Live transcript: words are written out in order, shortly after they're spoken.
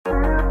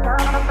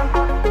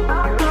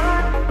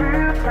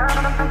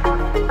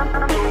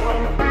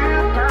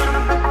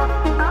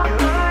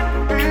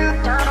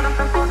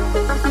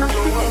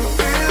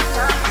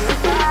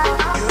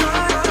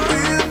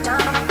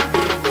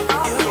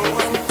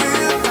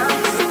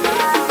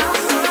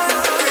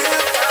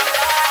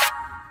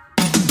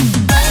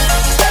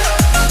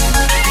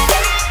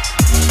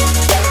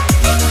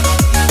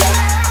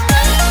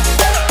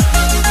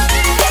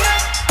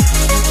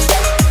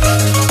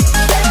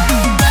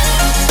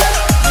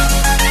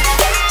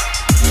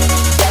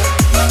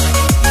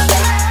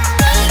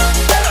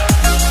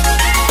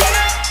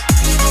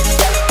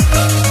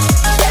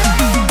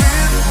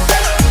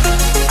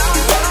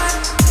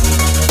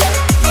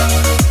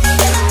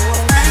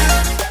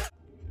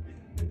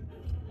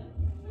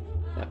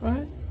that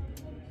right?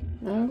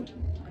 No.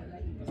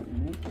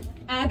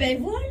 Ah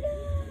ben voilà.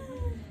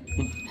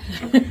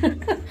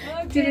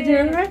 Did I do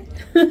it right?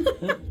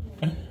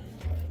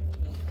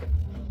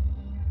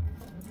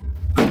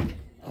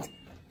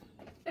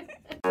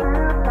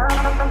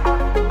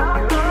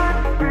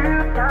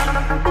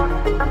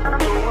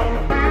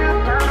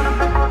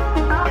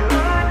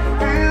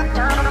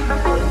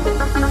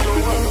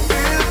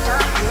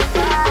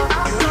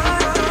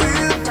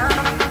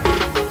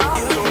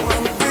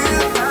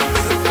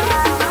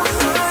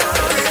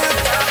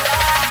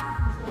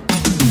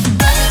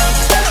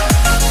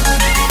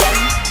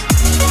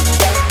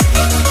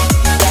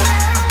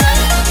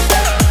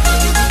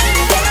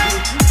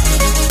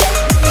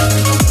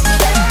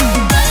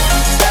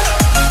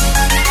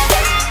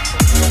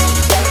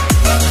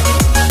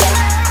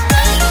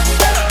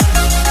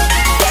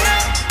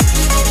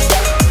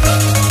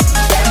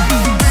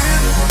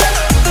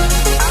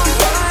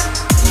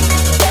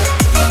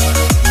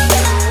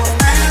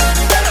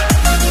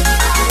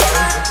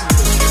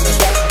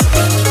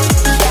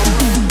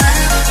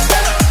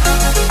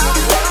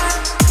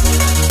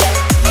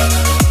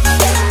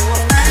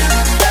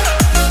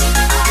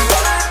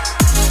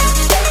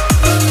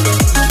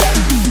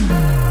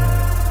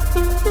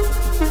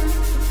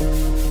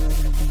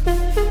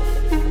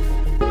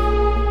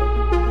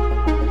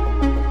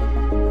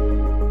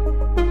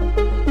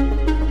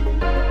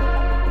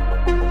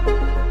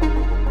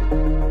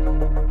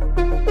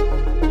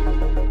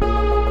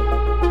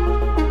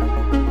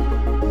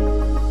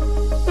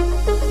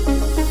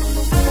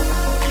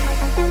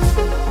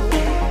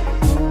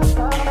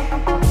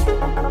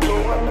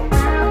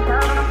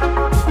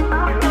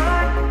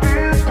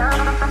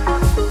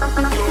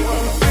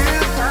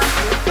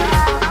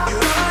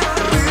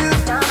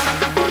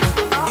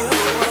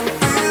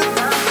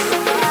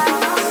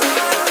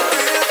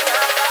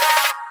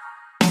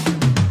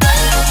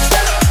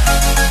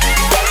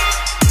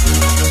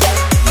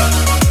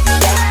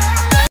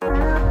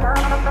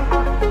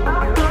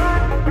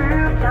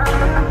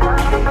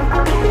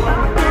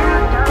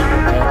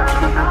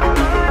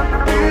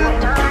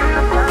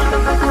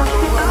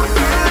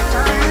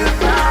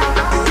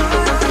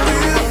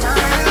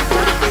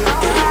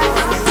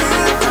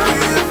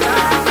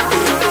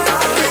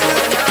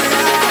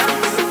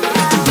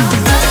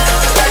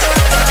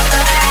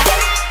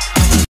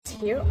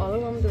 All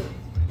around the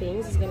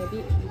things is gonna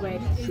be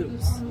red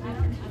fruits.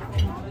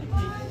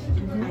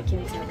 I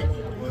can tell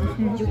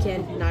you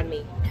can, not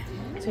me.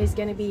 So it's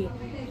gonna be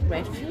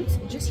red fruits.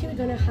 Just here we're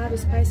gonna have a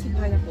spicy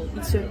pineapple.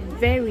 It's a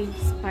very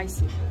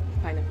spicy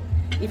pineapple.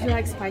 If you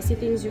like spicy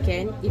things, you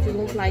can. If you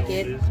don't like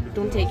it,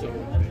 don't take it.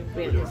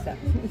 Really.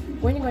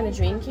 When you're gonna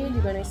drink it,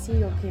 you're gonna see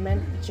your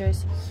payment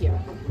just here.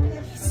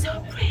 It's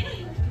so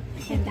pretty.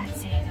 And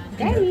that's it.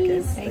 There it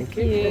is. Thank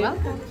you. You're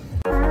welcome.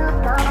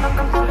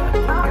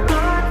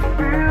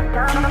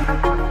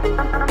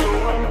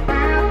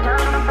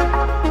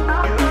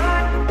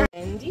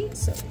 Candy,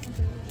 so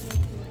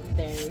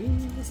there it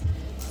is.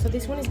 So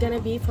this one is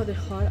gonna be for the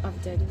heart of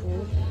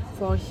Deadpool,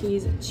 for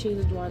his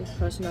chilled one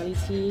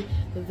personality,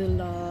 the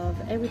love,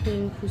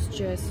 everything who's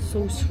just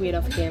so sweet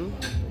of him.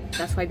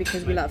 That's why,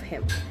 because we love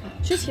him.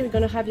 Just here, you're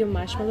gonna have your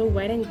marshmallow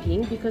red and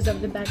pink because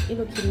of the back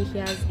Hello Kitty he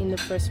has in the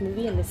first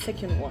movie and the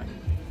second one.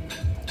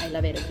 I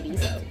love it,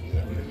 please.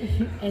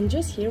 And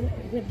just here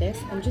with this,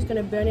 I'm just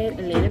gonna burn it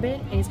a little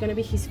bit, and it's gonna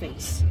be his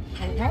face.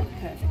 Okay,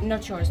 perfect.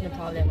 Not yours, no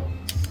problem.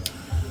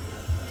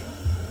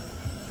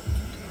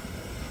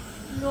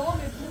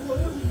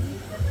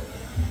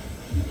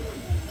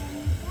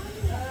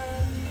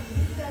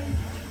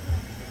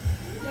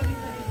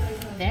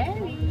 There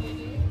it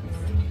is.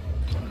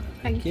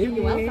 Thank you.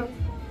 You're welcome.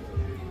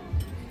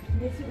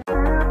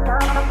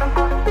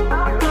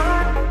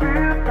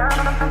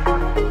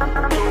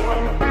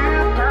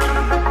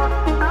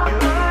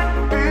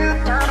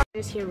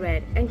 Here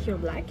red and here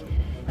black.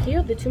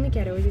 Here the two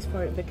categories is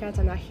for the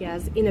katana he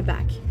has in the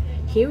back.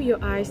 Here your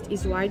eyes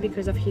is wide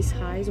because of his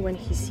eyes when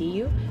he see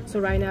you. So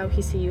right now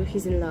he see you,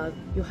 he's in love.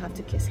 You have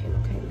to kiss him,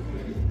 okay?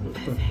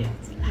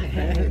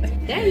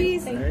 Perfect. There he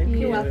is.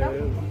 You're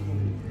welcome.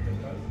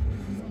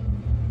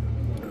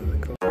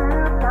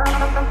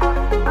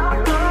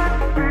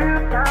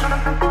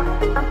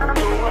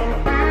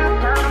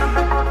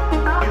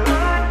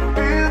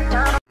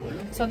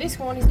 So this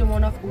one is the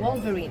one of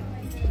Wolverine.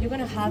 You're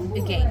gonna have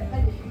a game.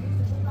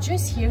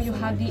 Just here you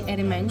have the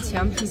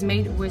adamantium. He's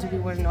made where we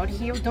were not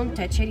here. Don't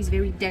touch it, it's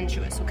very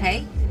dangerous,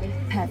 okay?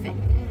 Perfect.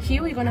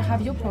 Here you're gonna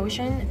have your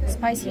potion,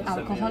 spicy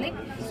alcoholic,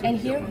 and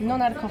here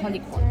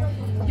non-alcoholic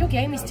one. Your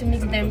game is to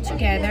mix them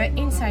together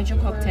inside your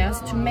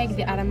cocktails to make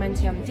the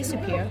adamantium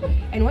disappear.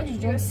 And when you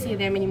don't see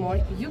them anymore,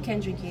 you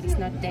can drink it. It's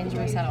not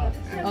dangerous at all.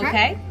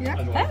 Okay? Yeah.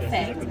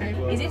 Perfect.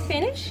 Is it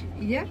finished?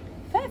 Yeah.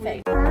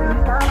 Perfect.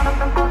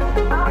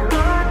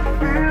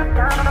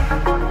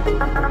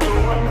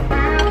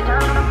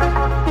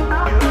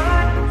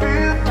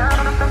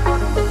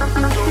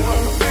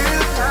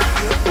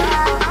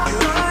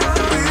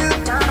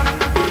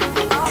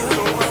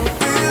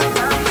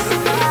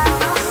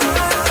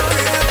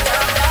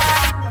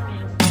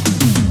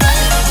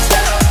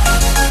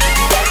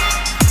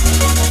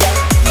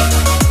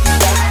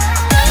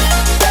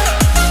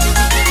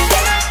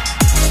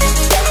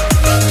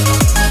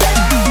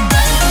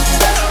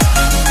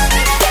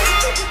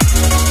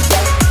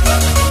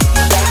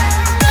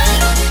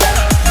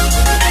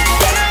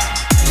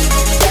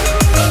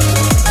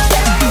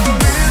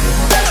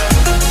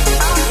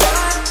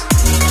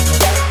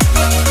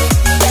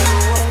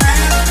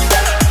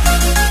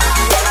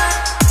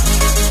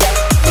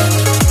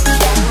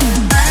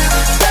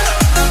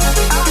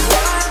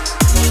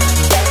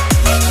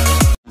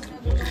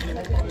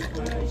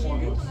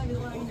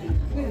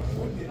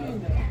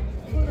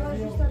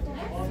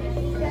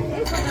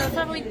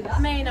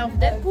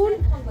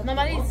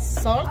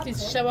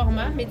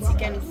 shawarma,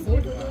 Mexican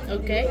food,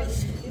 okay?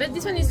 But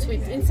this one is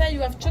sweet. Inside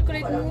you have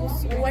chocolate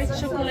mousse, white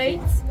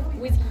chocolate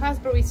with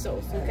raspberry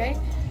sauce, okay?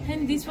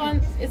 And this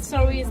one,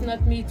 sorry, it's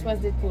not me, it was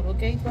Deadpool,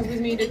 okay? It was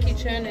with me in the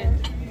kitchen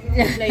and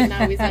playing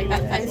now with like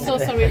that. I'm so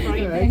sorry for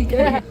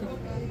him.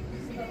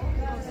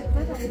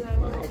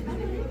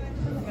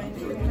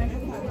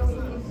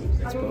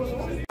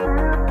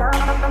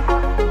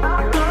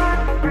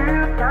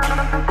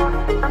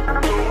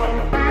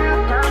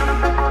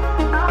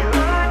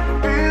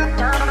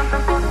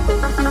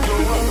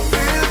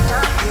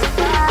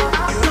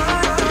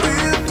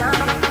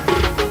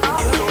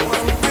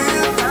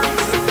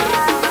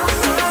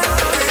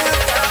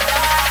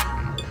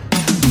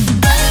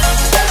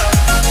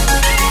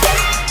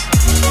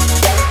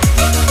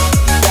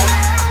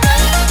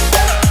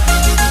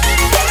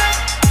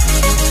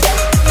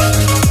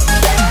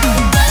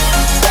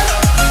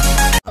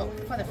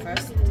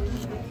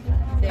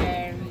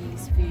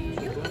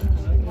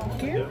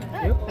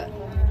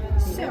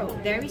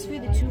 There is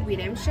with the two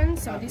redemption.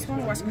 So this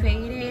one was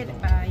created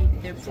by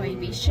the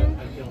Prohibition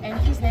and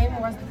his name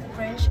was the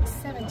French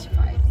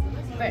 75.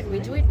 But we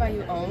do it by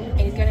your own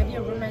and it's gonna be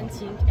a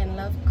romantic and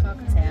love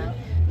cocktail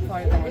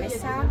for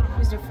Vanessa,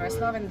 who's the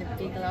first love and the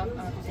big love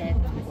of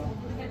Deadpool.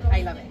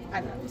 I love it, I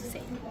love to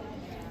say.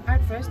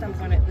 At first I'm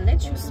gonna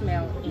let you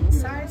smell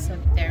inside. So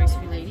there is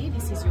for lady,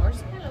 this is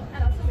yours.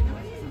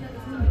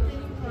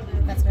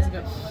 That smells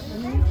good.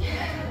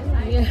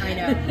 Yeah. I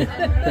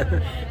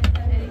know.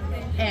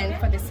 And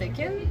for the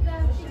second,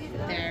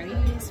 there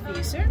is for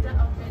you, sir.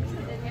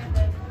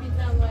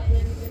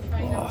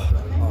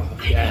 Oh,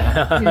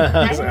 yeah,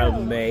 that's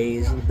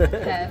amazing.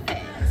 Perfect.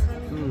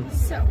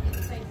 So,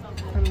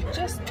 I'm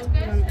just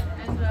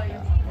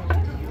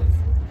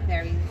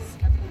there is.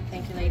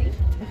 Thank you, lady.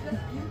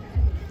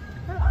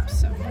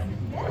 So.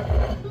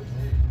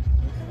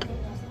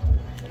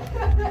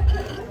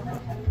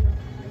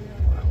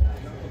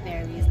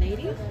 There is,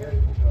 lady.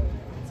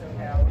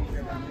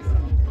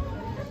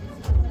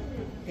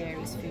 There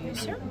is for you,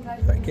 sir.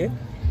 Thank you.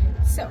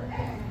 So,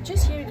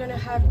 just here you're gonna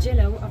have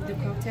jello of the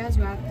cocktails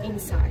you have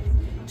inside.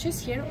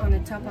 Just here on the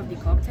top of the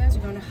cocktails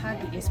you're gonna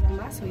have the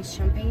espuma, so it's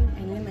champagne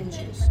and lemon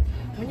juice.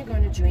 When you're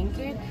gonna drink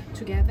it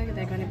together,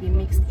 they're gonna be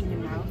mixed in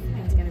your mouth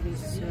and it's gonna be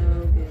so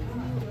good.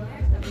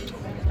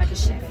 Like a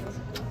chef.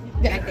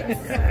 Like this.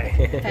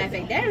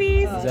 Perfect. There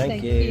is.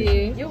 Thank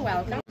you. You're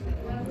welcome.